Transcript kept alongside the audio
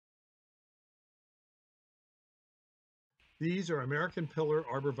These are American pillar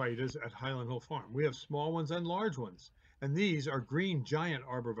arborvitaes at Highland Hill Farm. We have small ones and large ones. And these are green giant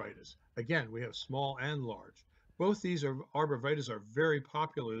arborvitaes. Again, we have small and large. Both these arborvitaes are very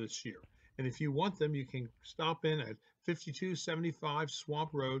popular this year. And if you want them, you can stop in at 5275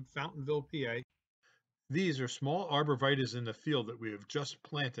 Swamp Road, Fountainville, PA. These are small arborvitaes in the field that we have just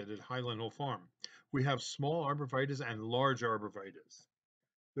planted at Highland Hill Farm. We have small arborvitaes and large arborvitaes.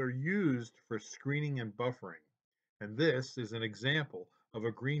 They're used for screening and buffering. And this is an example of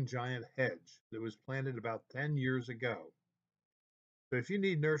a green giant hedge that was planted about 10 years ago. So if you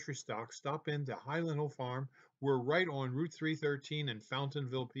need nursery stock, stop into Highland Hill Farm. We're right on Route 313 in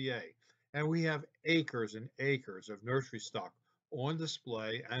Fountainville, PA. And we have acres and acres of nursery stock on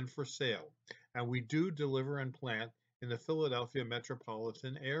display and for sale. And we do deliver and plant in the Philadelphia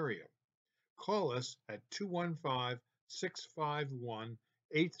metropolitan area. Call us at 215 651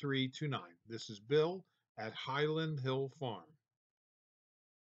 8329. This is Bill at Highland Hill Farm.